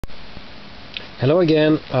Hello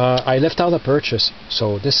again. I left out a purchase,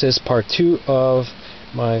 so this is part 2 of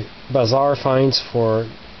my Bazar finds for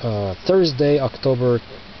Thursday, October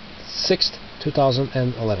 6th,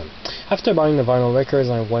 2011. After buying the vinyl records,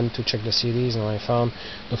 I went to check the CDs and I found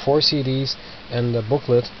the 4 CDs and the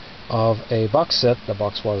booklet of a box set. The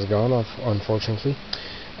box was gone, unfortunately,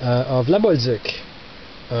 of La Bolduc.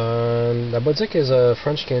 La Bolduc is a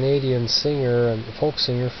French-Canadian singer and folk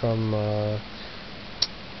singer from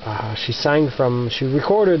she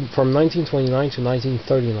recorded from 1929 to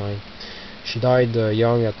 1939. She died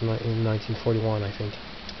young in 1941, I think.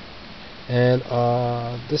 And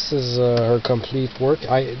this is her complete work.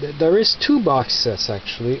 There is 2 box sets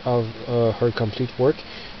actually of her complete work,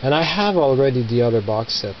 and I have already the other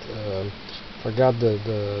box set. Forgot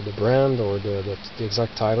the brand or the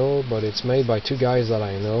exact title, but it's made by 2 guys that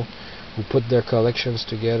I know who put their collections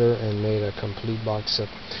together and made a complete box set.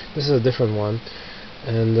 This is a different one.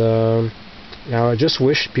 And now I just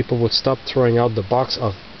wish people would stop throwing out the box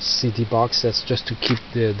of CD box sets just to keep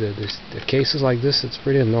the cases like this. It's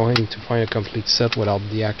pretty annoying to find a complete set without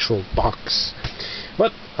the actual box.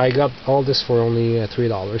 But I got all this for only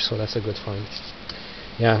 $3, so that's a good find.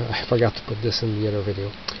 Yeah, I forgot to put this in the other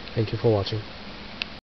video. Thank you for watching.